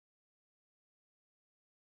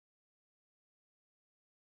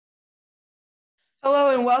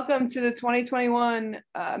Hello and welcome to the 2021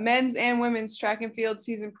 men's and women's track and field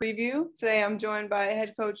season preview. Today I'm joined by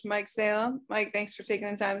head coach Mike Salem. Mike, thanks for taking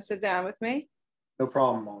the time to sit down with me. No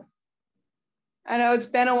problem, Molly. I know it's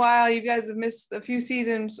been a while. You guys have missed a few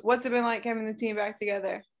seasons. What's it been like having the team back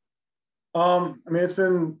together? It's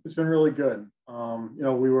been really good.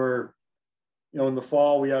 We were, in the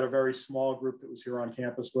fall we had a very small group that was here on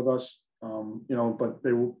campus with us. But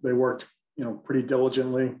they worked, pretty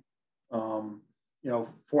diligently.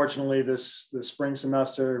 Fortunately this spring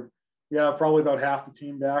semester we have probably about half the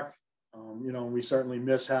team back. We certainly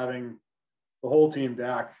miss having the whole team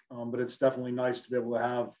back, but it's definitely nice to be able to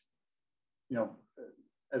have,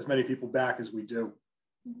 as many people back as we do.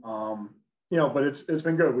 But it's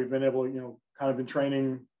been good. We've been able, kind of been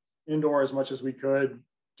training indoor as much as we could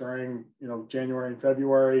during, January and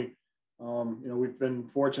February. We've been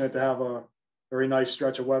fortunate to have a very nice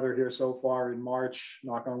stretch of weather here so far in March,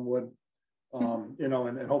 knock on wood.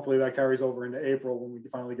 And hopefully that carries over into April when we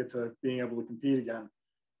finally get to being able to compete again.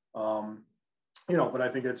 But I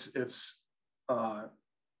think it's that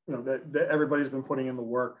everybody's been putting in the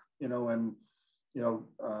work, and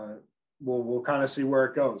we'll kind of see where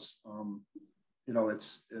it goes.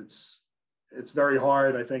 It's very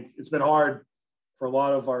hard. I think it's been hard for a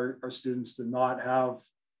lot of our students to not have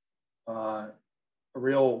a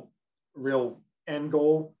real end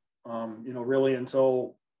goal, really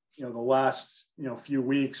until, the last, few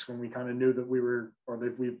weeks when we kind of knew that we've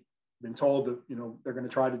been told that, they're going to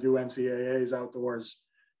try to do NCAAs outdoors,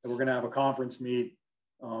 that we're going to have a conference meet,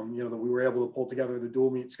 that we were able to pull together the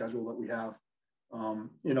dual meet schedule that we have.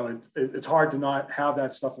 It's hard to not have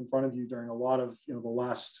that stuff in front of you during a lot of, the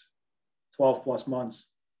last 12 plus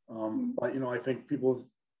months. But, I think people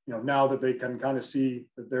have, now that they can kind of see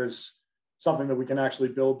that there's something that we can actually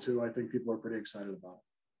build to, I think people are pretty excited about it.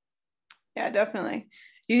 Yeah, definitely.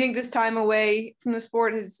 Do you think this time away from the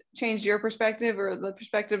sport has changed your perspective or the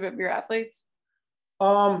perspective of your athletes?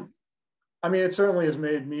 It certainly has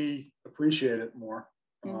made me appreciate it more.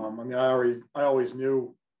 I always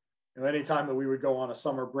knew, anytime that we would go on a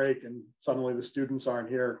summer break and suddenly the students aren't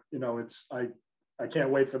here, I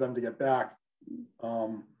can't wait for them to get back.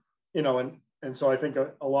 And so I think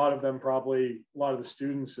a lot of them, probably a lot of the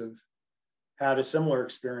students, have had a similar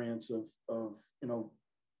experience of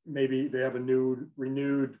maybe they have a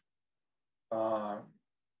renewed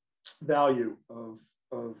value of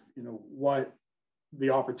what the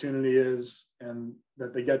opportunity is, and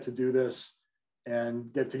that they get to do this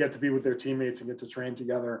and get to be with their teammates and get to train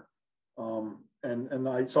together. So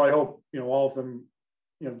I hope, all of them,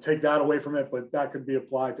 take that away from it, but that could be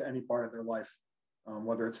applied to any part of their life,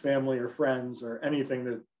 whether it's family or friends or anything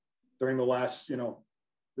that during the last,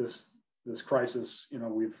 this crisis,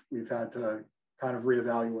 we've had to kind of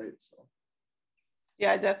reevaluate. So.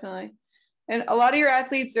 Yeah, definitely. And a lot of your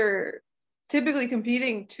athletes are typically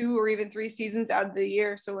competing 2 or even 3 seasons out of the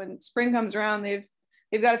year. So when spring comes around, they've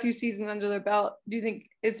got a few seasons under their belt. Do you think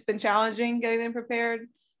it's been challenging getting them prepared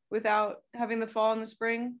without having the fall and the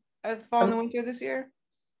spring, the fall and the winter this year?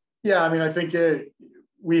 Yeah, I think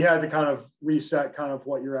we had to kind of reset kind of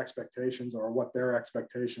what your expectations are, what their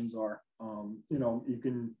expectations are. You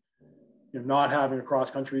can, not having a cross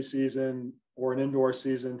country season or an indoor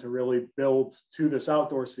season to really build to this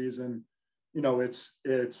outdoor season, it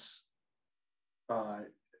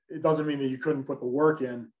doesn't mean that you couldn't put the work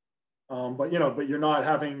in, but you're not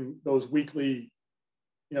having those weekly,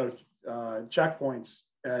 checkpoints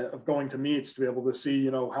of going to meets to be able to see,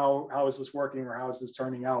 how is this working or how is this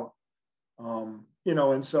turning out,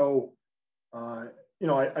 and so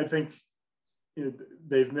I think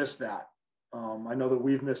they've missed that. I know that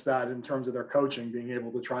we've missed that in terms of their coaching, being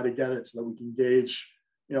able to try to get it so that we can gauge,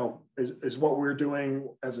 is what we're doing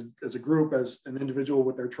as a group, as an individual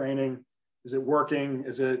with their training. Is it working?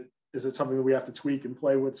 Is it something that we have to tweak and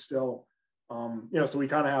play with still? So we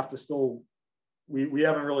kind of have to still, we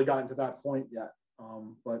haven't really gotten to that point yet.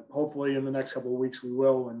 But hopefully in the next couple of weeks we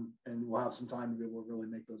will, and we'll have some time to be able to really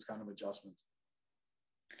make those kind of adjustments.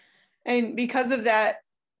 And because of that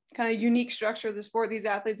kind of unique structure of the sport, these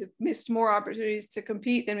athletes have missed more opportunities to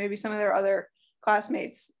compete than maybe some of their other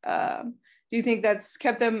classmates. Do you think that's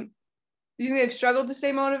kept them, do you think they've struggled to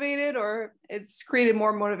stay motivated, or it's created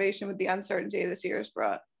more motivation with the uncertainty this year has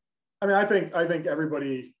brought? I think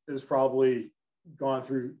everybody has probably gone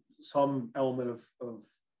through some element of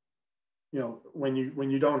when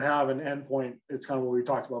you don't have an endpoint, it's kind of what we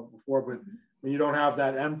talked about before, but when you don't have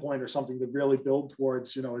that endpoint or something to really build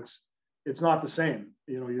towards, it's not the same.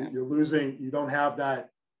 You're losing. You don't have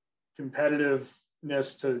that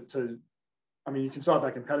competitiveness to. You can still have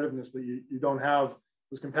that competitiveness, but you don't have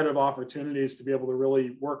competitive opportunities to be able to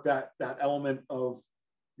really work that element of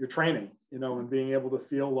your training, and being able to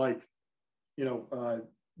feel like,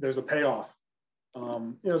 there's a payoff.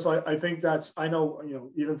 So I think I know,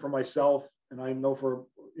 even for myself, and I know for,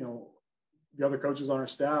 the other coaches on our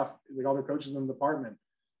staff, the other coaches in the department,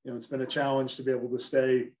 it's been a challenge to be able to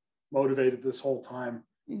stay motivated this whole time.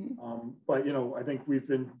 But, I think we've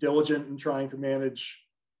been diligent in trying to manage,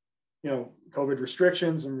 COVID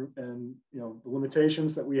restrictions and the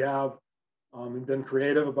limitations that we have, and been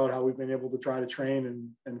creative about how we've been able to try to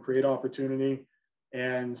train and create opportunity.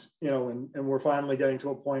 And, and we're finally getting to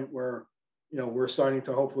a point where, we're starting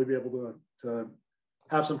to hopefully be able to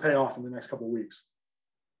have some payoff in the next couple of weeks.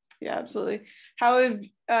 Yeah, absolutely. How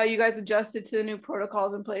have you guys adjusted to the new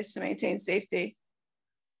protocols in place to maintain safety?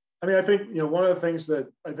 I mean, I think, one of the things that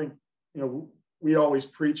I think, we always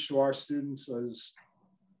preach to our students is,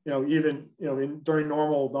 even, during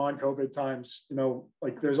normal non-COVID times,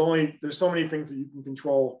 like there's so many things that you can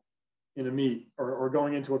control in a meet or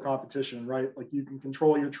going into a competition, right? Like you can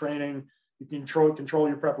control your training, you can control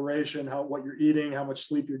your preparation, what you're eating, how much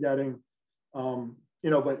sleep you're getting,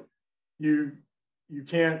 but you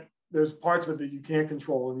can't, there's parts of it that you can't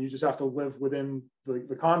control, and you just have to live within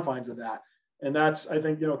the confines of that. And that's, I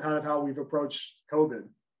think, kind of how we've approached COVID.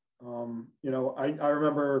 I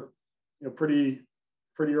remember, pretty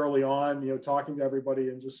early on, talking to everybody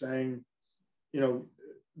and just saying,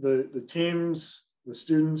 the teams, the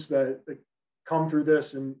students that come through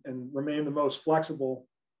this and remain the most flexible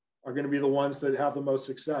are going to be the ones that have the most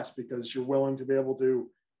success, because you're willing to be able to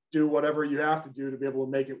do whatever you have to do to be able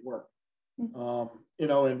to make it work.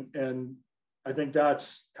 And I think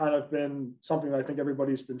that's kind of been something that I think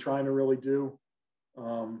everybody's been trying to really do,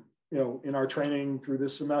 in our training through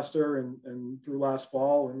this semester and through last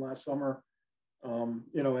fall and last summer,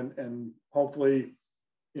 and hopefully,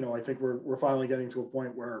 I think we're finally getting to a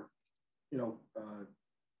point where,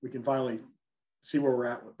 we can finally see where we're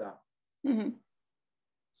at with that.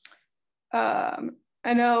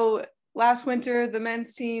 I know last winter, the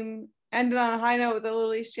men's team ended on a high note with the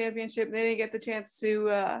Little East Championship. They didn't get the chance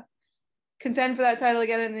to contend for that title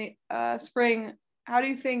again in the spring. How do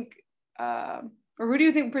you think, or who do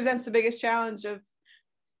you think presents the biggest challenge of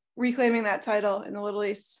reclaiming that title in the Little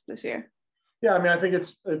East this year? Yeah, I mean, I think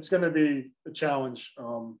it's going to be a challenge.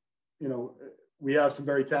 We have some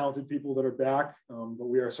very talented people that are back, but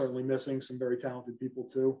we are certainly missing some very talented people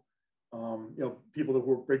too. People that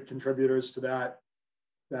were big contributors to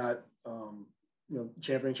that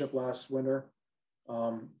championship last winter.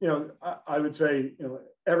 I would say,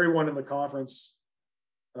 everyone in the conference,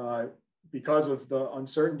 because of the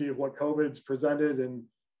uncertainty of what COVID's presented and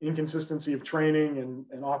inconsistency of training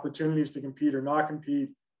and opportunities to compete or not compete,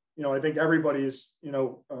 I think everybody is,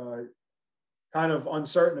 kind of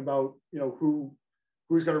uncertain about,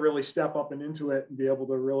 who's going to really step up and into it and be able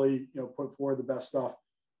to really, put forward the best stuff.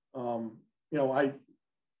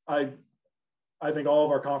 I think all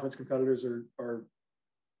of our conference competitors are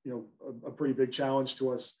a pretty big challenge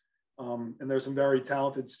to us. And there's some very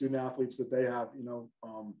talented student athletes that they have,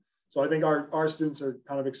 so I think our students are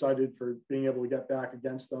kind of excited for being able to get back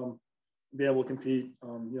against them, be able to compete.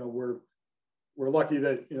 We're lucky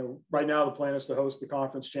that, right now the plan is to host the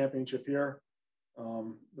conference championship here,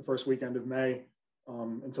 the first weekend of May.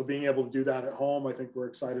 And so being able to do that at home, I think we're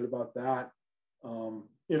excited about that.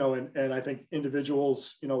 And I think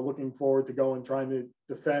individuals, looking forward to go and trying to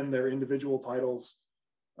defend their individual titles.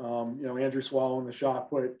 Andrew Swallow in the shot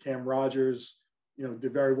put, Cam Rogers,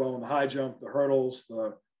 did very well in the high jump, the hurdles,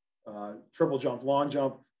 the triple jump, long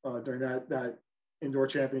jump during that indoor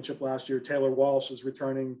championship last year. Taylor Walsh is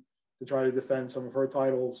returning to try to defend some of her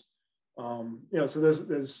titles. So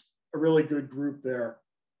there's a really good group there,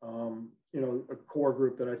 a core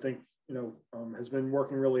group that I think, has been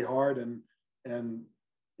working really hard and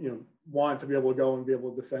want to be able to go and be able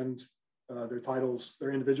to defend their titles,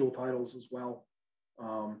 their individual titles as well.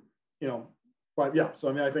 But yeah, so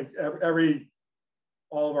I mean, I think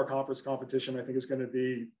all of our conference competition, I think, is going to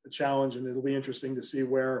be a challenge, and it'll be interesting to see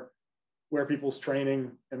where people's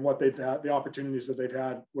training and what they've had, the opportunities that they've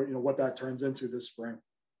had, what that turns into this spring.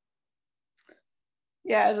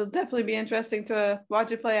 Yeah, it'll definitely be interesting to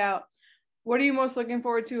watch it play out. What are you most looking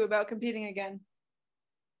forward to about competing again?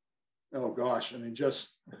 Oh gosh, I mean,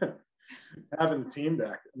 just having the team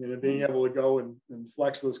back. I mean, and being able to go and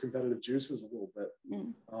flex those competitive juices a little bit.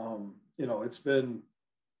 It's been,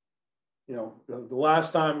 the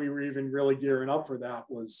last time we were even really gearing up for that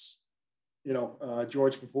was,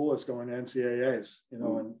 George Papoulis going to NCAAs,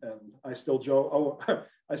 and I still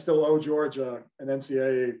owe George an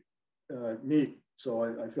NCAA meet, so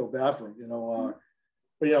I feel bad for him,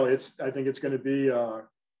 I think it's going to be,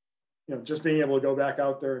 just being able to go back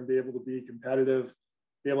out there and be able to be competitive,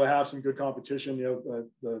 be able to have some good competition.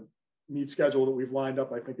 The meet schedule that we've lined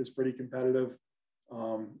up, I think, is pretty competitive.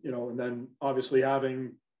 And then obviously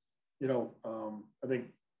having, I think,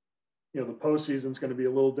 the postseason is going to be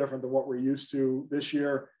a little different than what we're used to this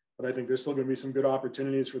year, but I think there's still going to be some good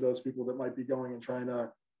opportunities for those people that might be going and trying to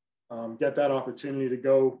get that opportunity to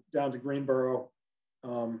go down to Greenboro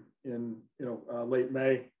in late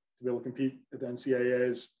May to be able to compete at the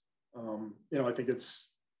NCAAs. I think it's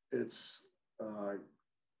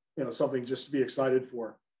something just to be excited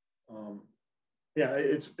for.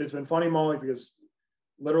 It's been funny, Molly, because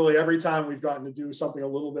literally every time we've gotten to do something a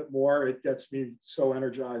little bit more, it gets me so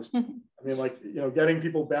energized. I mean, getting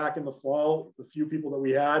people back in the fall, the few people that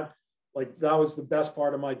we had, that was the best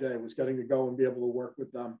part of my day, was getting to go and be able to work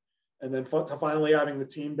with them. And then finally having the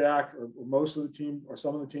team back, or most of the team, or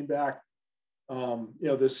some of the team back,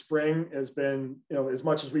 this spring has been, as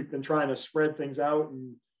much as we've been trying to spread things out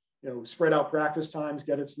and, spread out practice times,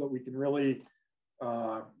 get it so that we can really,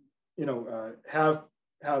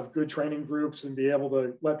 have good training groups and be able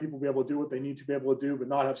to let people be able to do what they need to be able to do, but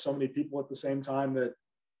not have so many people at the same time that,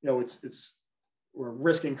 we're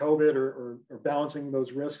risking COVID or balancing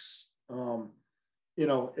those risks.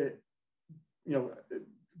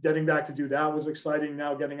 Getting back to do that was exciting.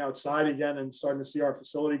 Now getting outside again and starting to see our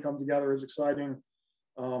facility come together is exciting.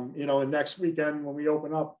 And next weekend when we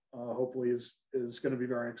open up, hopefully is going to be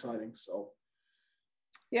very exciting. So.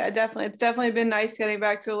 Yeah, definitely. It's definitely been nice getting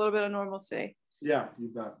back to a little bit of normalcy. Yeah, you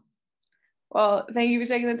bet. Well, thank you for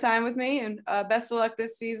taking the time with me, and best of luck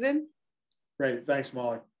this season. Great. Thanks,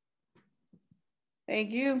 Molly.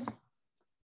 Thank you.